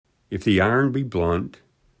If the iron be blunt,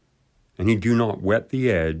 and he do not whet the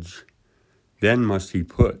edge, then must he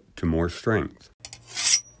put to more strength.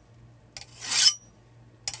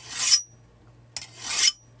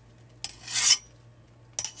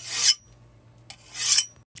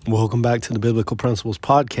 Welcome back to the Biblical Principles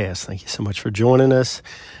Podcast. Thank you so much for joining us,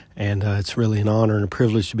 and it's really an honor and a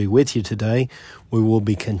privilege to be with you today. We will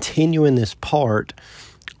be continuing this part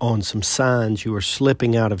on some signs you are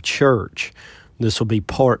slipping out of church. This will be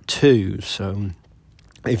part 2, so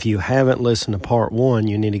if you haven't listened to part 1,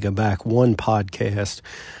 you need to go back one podcast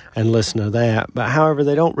and listen to that. But however,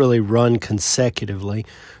 they don't really run consecutively,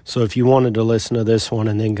 so if you wanted to listen to this one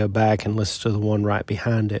and then go back and listen to the one right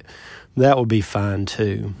behind it, that would be fine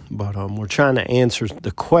too. But we're trying to answer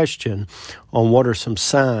the question on what are some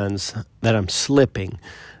signs that I'm slipping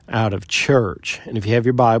out of church. And if you have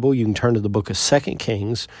your Bible, you can turn to the book of 2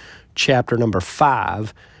 Kings, chapter number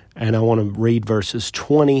 5, and I want to read verses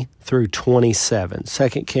 20 through 27. 2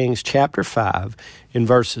 Kings chapter 5 in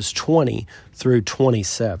verses 20 through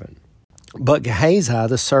 27. But Gehazi,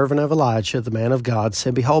 the servant of Elijah, the man of God,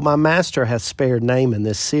 said, Behold, my master hath spared Naaman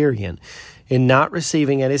this Syrian, in not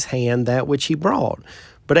receiving at his hand that which he brought.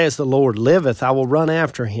 But as the Lord liveth, I will run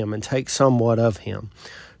after him and take somewhat of him.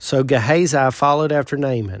 So Gehazi followed after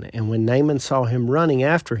Naaman, and when Naaman saw him running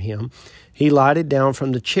after him, he lighted down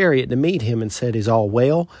from the chariot to meet him and said, Is all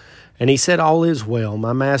well? And he said, All is well.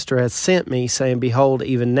 My master hath sent me, saying, Behold,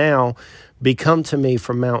 even now be come to me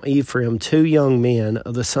from Mount Ephraim 2 young men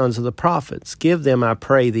of the sons of the prophets. Give them, I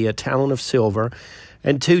pray thee, a talent of silver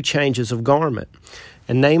and 2 changes of garment.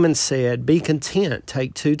 And Naaman said, Be content,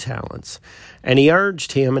 take 2 talents. And he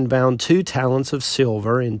urged him and bound 2 talents of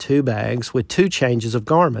silver in 2 bags with 2 changes of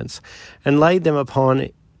garments, and laid them upon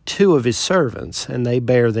 2 of his servants, and they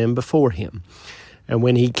bare them before him. And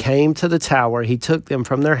when he came to the tower, he took them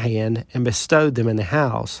from their hand and bestowed them in the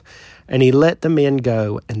house. And he let the men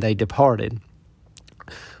go, and they departed.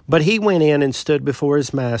 But he went in and stood before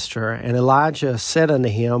his master, and Elijah said unto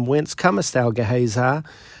him, Whence comest thou, Gehazi?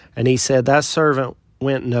 And he said, Thy servant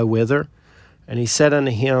went no whither. And he said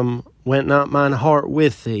unto him, Went not mine heart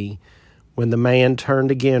with thee, when the man turned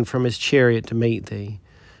again from his chariot to meet thee?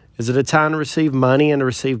 Is it a time to receive money and to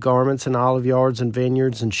receive garments and olive yards and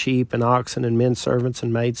vineyards and sheep and oxen and men servants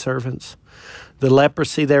and maid servants? The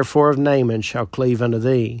leprosy therefore of Naaman shall cleave unto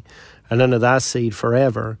thee, and unto thy seed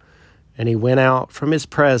forever. And he went out from his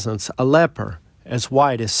presence a leper, as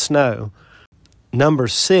white as snow. Number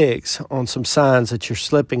 6 on some signs that you're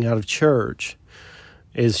slipping out of church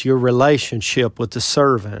is your relationship with the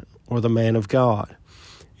servant or the man of God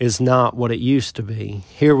is not what it used to be.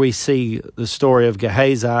 Here we see the story of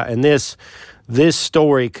Gehazi, and this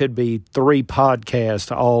story could be 3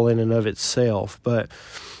 podcasts all in and of itself, but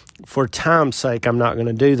for time's sake, I'm not going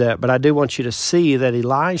to do that. But I do want you to see that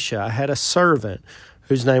Elisha had a servant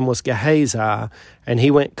whose name was Gehazi, and he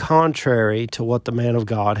went contrary to what the man of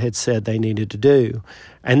God had said they needed to do.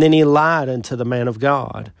 And then he lied unto the man of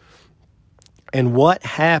God. And what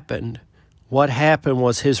happened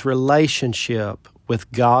was his relationship with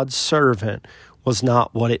God's servant was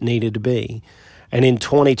not what it needed to be. And in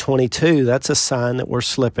 2022, that's a sign that we're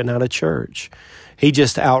slipping out of church. He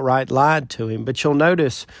just outright lied to him. But you'll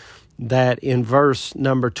notice that in verse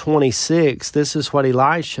number 26, this is what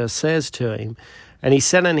Elisha says to him. And he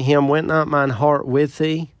said unto him, Went not mine heart with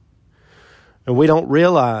thee? And we don't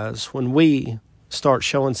realize when we start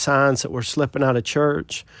showing signs that we're slipping out of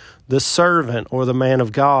church, the servant or the man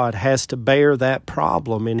of God has to bear that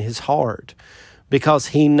problem in his heart, because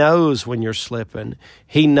he knows when you're slipping.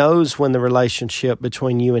 He knows when the relationship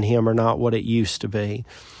between you and him are not what it used to be,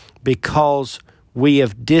 because we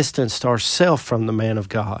have distanced ourselves from the man of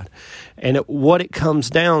God. And what it comes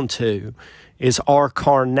down to is our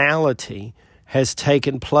carnality has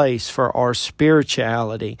taken place for our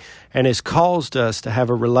spirituality and has caused us to have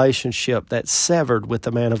a relationship that's severed with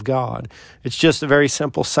the man of God. It's just a very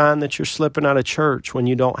simple sign that you're slipping out of church when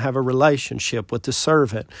you don't have a relationship with the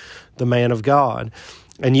servant, the man of God.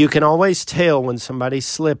 And you can always tell when somebody's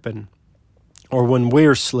slipping or when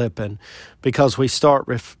we're slipping, because we start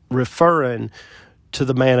referring to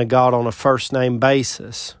the man of God on a first-name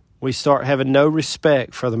basis. We start having no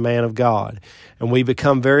respect for the man of God, and we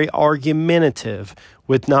become very argumentative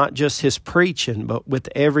with not just his preaching, but with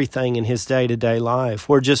everything in his day-to-day life.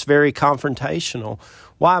 We're just very confrontational.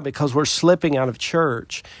 Why? Because we're slipping out of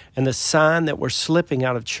church, and the sign that we're slipping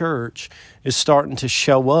out of church is starting to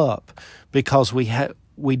show up because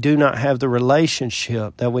we do not have the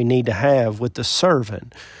relationship that we need to have with the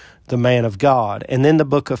servant, the man of God. And then the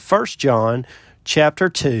book of 1 John, chapter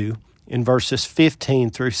 2, in verses 15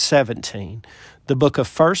 through 17. The book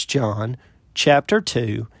of 1 John, chapter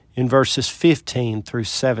 2, in verses 15 through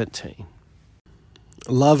 17.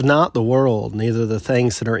 Love not the world, neither the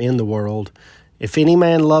things that are in the world. If any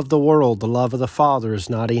man love the world, the love of the Father is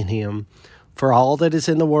not in him. For all that is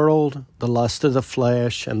in the world, the lust of the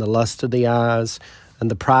flesh, and the lust of the eyes,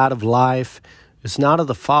 and the pride of life, is not of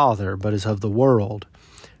the Father, but is of the world.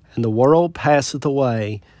 And the world passeth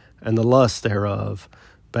away, and the lust thereof.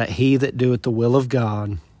 But he that doeth the will of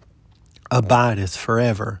God abideth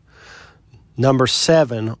forever. Number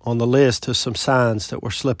 7 on the list of some signs that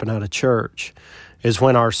we're slipping out of church is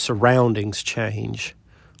when our surroundings change.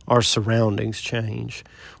 Our surroundings change.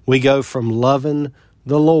 We go from loving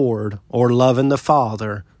the Lord or loving the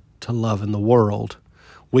Father to loving the world.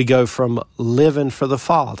 We go from living for the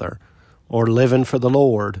Father or living for the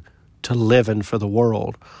Lord to living for the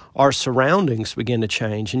world. Our surroundings begin to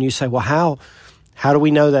change. And you say, well, how do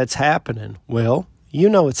we know that's happening? Well, you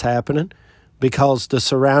know it's happening because the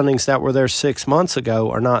surroundings that were there 6 months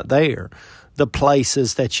ago are not there. The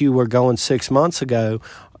places that you were going 6 months ago,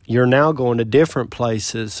 you're now going to different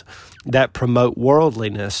places that promote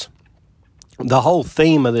worldliness. The whole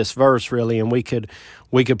theme of this verse, really, and we could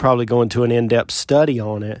probably go into an in-depth study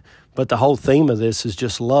on it, but the whole theme of this is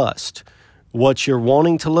just lust. What you're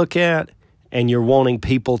wanting to look at, and you're wanting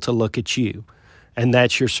people to look at you. And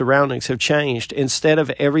that's your surroundings have changed. Instead of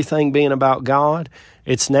everything being about God,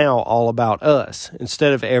 it's now all about us.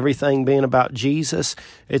 Instead of everything being about Jesus,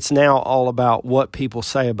 it's now all about what people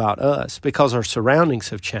say about us because our surroundings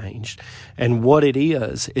have changed. And what it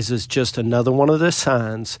is just another one of the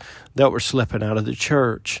signs that we're slipping out of the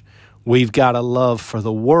church. We've got a love for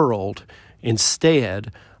the world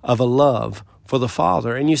instead of a love for the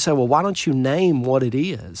Father. And you say, well, why don't you name what it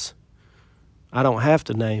is? I don't have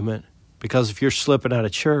to name it. Because if you're slipping out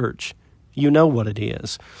of church, you know what it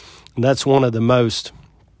is. And that's one of the most,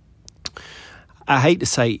 I hate to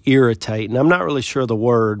say irritating. I'm not really sure of the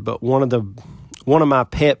word, but one of my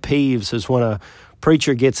pet peeves is when a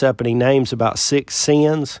preacher gets up and he names about 6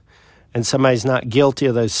 sins, and somebody's not guilty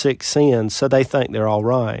of those 6 sins, so they think they're all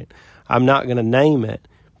right. I'm not going to name it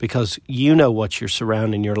because you know what you're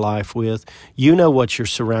surrounding your life with. You know what you're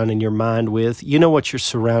surrounding your mind with. You know what you're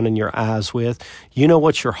surrounding your eyes with. You know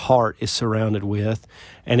what your heart is surrounded with.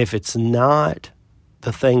 And if it's not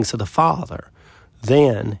the things of the Father,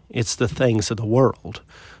 then it's the things of the world.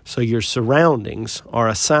 So your surroundings are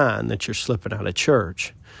a sign that you're slipping out of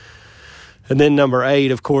church. And then number 8,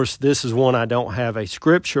 of course, this is one I don't have a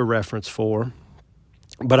scripture reference for,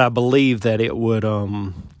 but I believe that it would,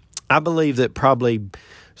 I believe that probably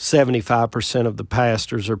 75% of the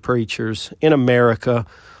pastors or preachers in America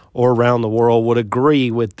or around the world would agree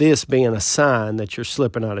with this being a sign that you're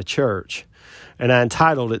slipping out of church. And I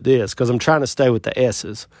entitled it this because I'm trying to stay with the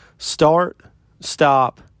S's. Start,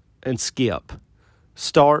 stop, and skip.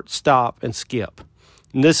 Start, stop, and skip.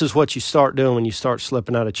 And this is what you start doing when you start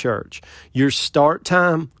slipping out of church. Your start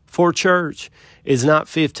time for church is not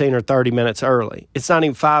 15 or 30 minutes early. It's not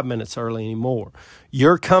even 5 minutes early anymore.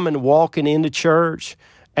 You're walking into church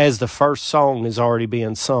as the first song is already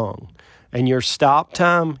being sung. And your stop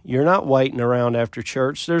time, you're not waiting around after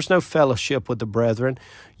church. There's no fellowship with the brethren.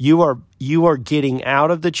 You are getting out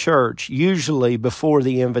of the church usually before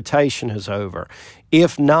the invitation is over,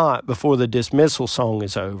 if not before the dismissal song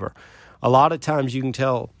is over. A lot of times you can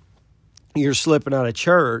tell you're slipping out of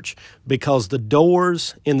church because the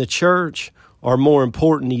doors in the church are more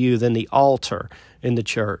important to you than the altar in the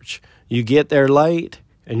church. You get there late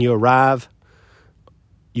and you arrive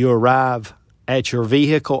at your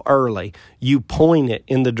vehicle early. You point it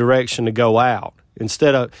in the direction to go out.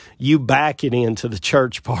 Instead of you back it into the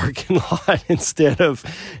church parking lot, instead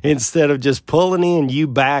of just pulling in, you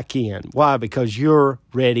back in. Why? Because you're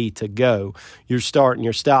ready to go. Your start and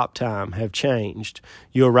your stop time have changed.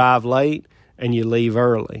 You arrive late and you leave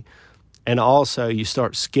early. And also you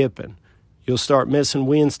start skipping. You'll start missing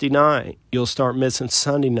Wednesday night. You'll start missing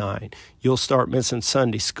Sunday night. You'll start missing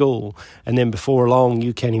Sunday school. And then before long,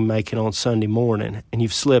 you can't even make it on Sunday morning. And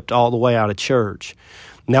you've slipped all the way out of church.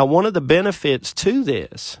 Now, one of the benefits to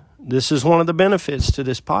this is one of the benefits to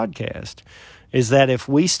this podcast, is that if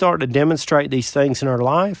we start to demonstrate these things in our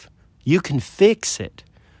life, you can fix it.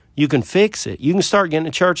 You can fix it. You can start getting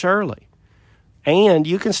to church early. And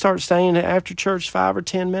you can start staying after church 5 or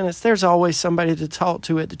 10 minutes. There's always somebody to talk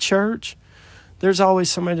to at the church. There's always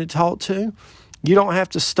somebody to talk to. You don't have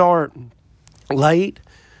to start late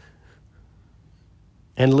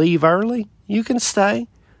and leave early. You can stay.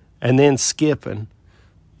 And then skipping.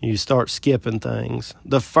 You start skipping things.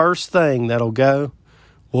 The first thing that'll go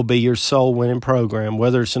will be your soul winning program,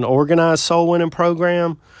 whether it's an organized soul winning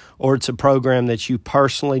program or it's a program that you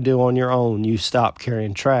personally do on your own. You stop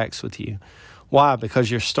carrying tracts with you. Why? Because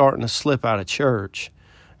you're starting to slip out of church.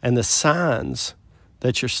 And the signs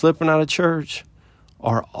that you're slipping out of church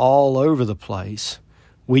are all over the place.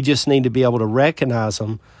 We just need to be able to recognize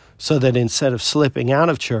them so that instead of slipping out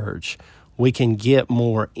of church, we can get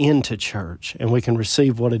more into church and we can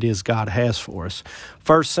receive what it is God has for us.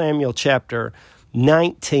 1 Samuel chapter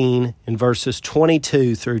 19 and verses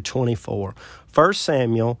 22 through 24. 1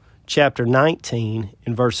 Samuel chapter 19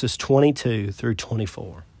 and verses 22 through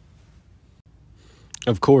 24.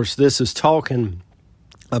 Of course, this is talking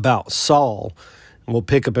about Saul. We'll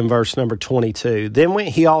pick up in verse number 22. Then went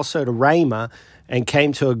he also to Ramah and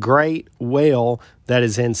came to a great well that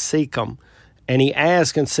is in Shechem. And he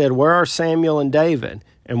asked and said, Where are Samuel and David?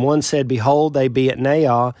 And one said, Behold, they be at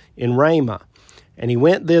Naah in Ramah. And he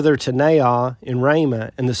went thither to Naah in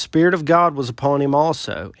Ramah, and the Spirit of God was upon him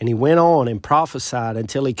also. And he went on and prophesied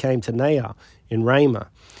until he came to Naah in Ramah.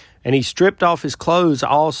 And he stripped off his clothes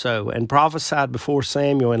also, and prophesied before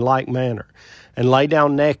Samuel in like manner, and lay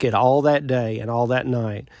down naked all that day and all that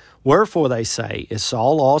night. Wherefore, they say, is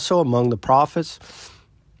Saul also among the prophets?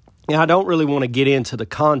 Now, I don't really want to get into the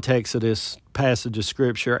context of this passage of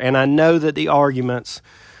Scripture, and I know that the arguments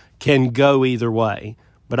can go either way,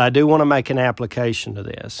 but I do want to make an application to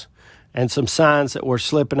this. And some signs that we're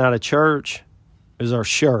slipping out of church is our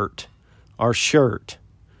shirt,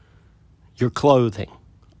 your clothing.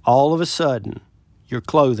 All of a sudden, your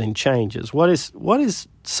clothing changes. What is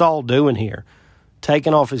Saul doing here?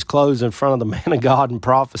 Taking off his clothes in front of the man of God and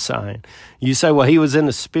prophesying. You say, well, he was in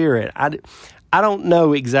the Spirit. I don't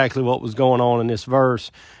know exactly what was going on in this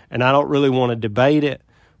verse, and I don't really want to debate it,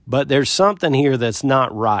 but there's something here that's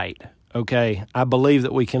not right, okay? I believe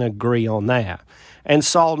that we can agree on that. And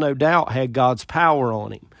Saul, no doubt, had God's power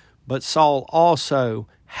on him, but Saul also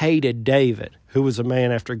hated David, who was a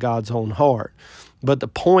man after God's own heart. But the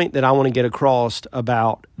point that I want to get across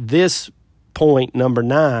about this point, number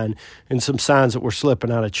 9, and some signs that we're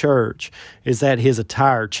slipping out of church, is that his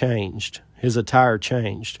attire changed.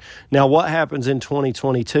 Now, what happens in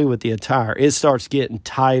 2022 with the attire? It starts getting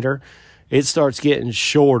tighter. It starts getting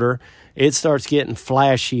shorter. It starts getting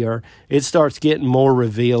flashier. It starts getting more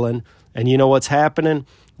revealing. And you know what's happening?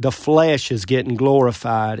 The flesh is getting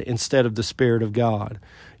glorified instead of the Spirit of God.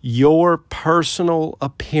 Your personal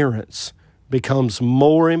appearance becomes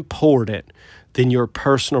more important than your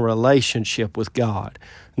personal relationship with God.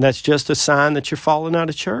 And that's just a sign that you're falling out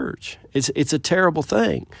of church. It's a terrible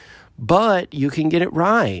thing, but you can get it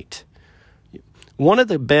right. One of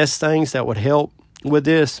the best things that would help with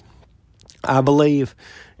this, I believe,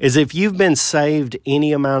 is if you've been saved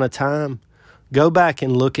any amount of time, go back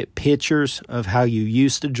and look at pictures of how you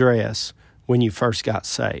used to dress when you first got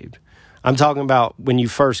saved. I'm talking about when you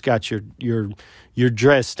first got your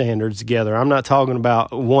dress standards together. I'm not talking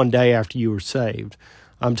about one day after you were saved.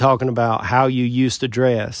 I'm talking about how you used to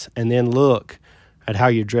dress, and then look at how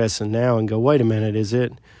you're dressing now and go, wait a minute,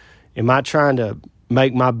 am I trying to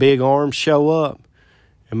make my big arms show up?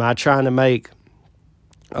 Am I trying to make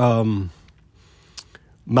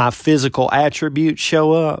my physical attributes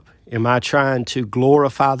show up? Am I trying to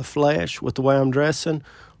glorify the flesh with the way I'm dressing,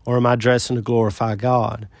 or am I dressing to glorify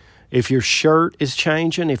God? If your shirt is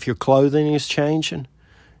changing, if your clothing is changing,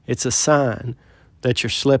 it's a sign that you're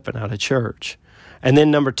slipping out of church. And then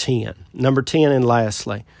number 10 and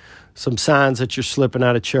lastly, some signs that you're slipping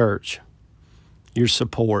out of church. Your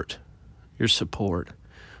support.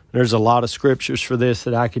 There's a lot of scriptures for this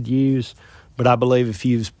that I could use, but I believe if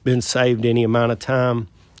you've been saved any amount of time,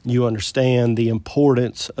 you understand the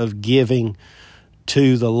importance of giving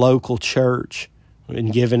to the local church,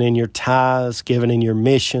 and giving in your tithes, giving in your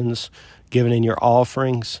missions, giving in your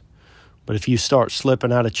offerings. But if you start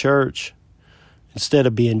slipping out of church, instead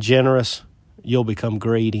of being generous, you'll become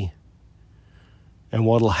greedy. And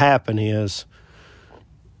what'll happen is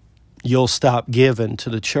you'll stop giving to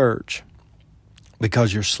the church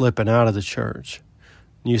because you're slipping out of the church.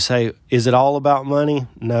 You say, is it all about money?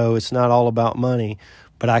 No, it's not all about money.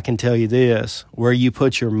 But I can tell you this, where you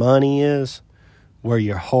put your money is where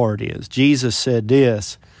your heart is. Jesus said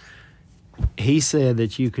this. He said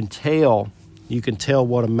that you can tell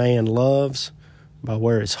what a man loves by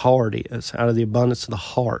where his heart is. Out of the abundance of the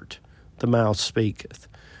heart, the mouth speaketh.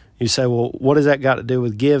 You say, well, what does that got to do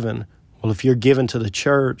with giving? Well, if you're giving to the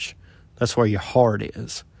church, that's where your heart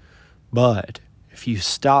is. But if you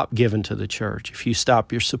stop giving to the church, if you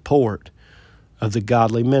stop your support of the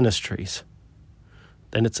godly ministries,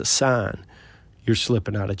 then it's a sign you're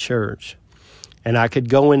slipping out of church. And I could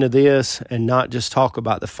go into this and not just talk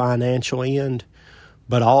about the financial end,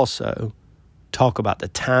 but also talk about the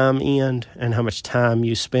time end and how much time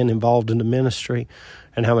you spend involved in the ministry,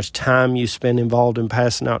 and how much time you spend involved in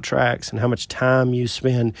passing out tracts and how much time you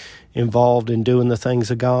spend involved in doing the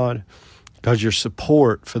things of God, because your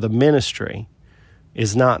support for the ministry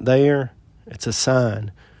is not there, it's a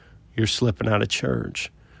sign you're slipping out of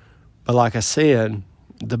church. But like I said,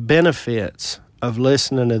 the benefits of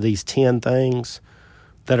listening to these 10 things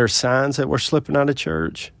that are signs that we're slipping out of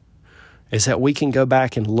church is that we can go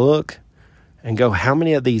back and look and go, how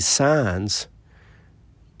many of these signs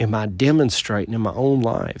am I demonstrating in my own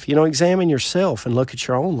life? Examine yourself and look at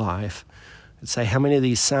your own life and say, how many of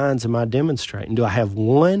these signs am I demonstrating? Do I have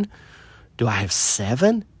 1? Do I have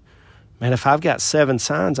 7? Man, if I've got 7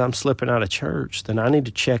 signs I'm slipping out of church, then I need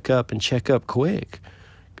to check up quick,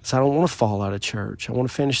 because I don't want to fall out of church. I want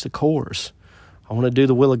to finish the course. I want to do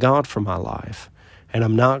the will of God for my life. And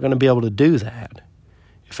I'm not going to be able to do that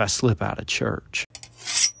if I slip out of church.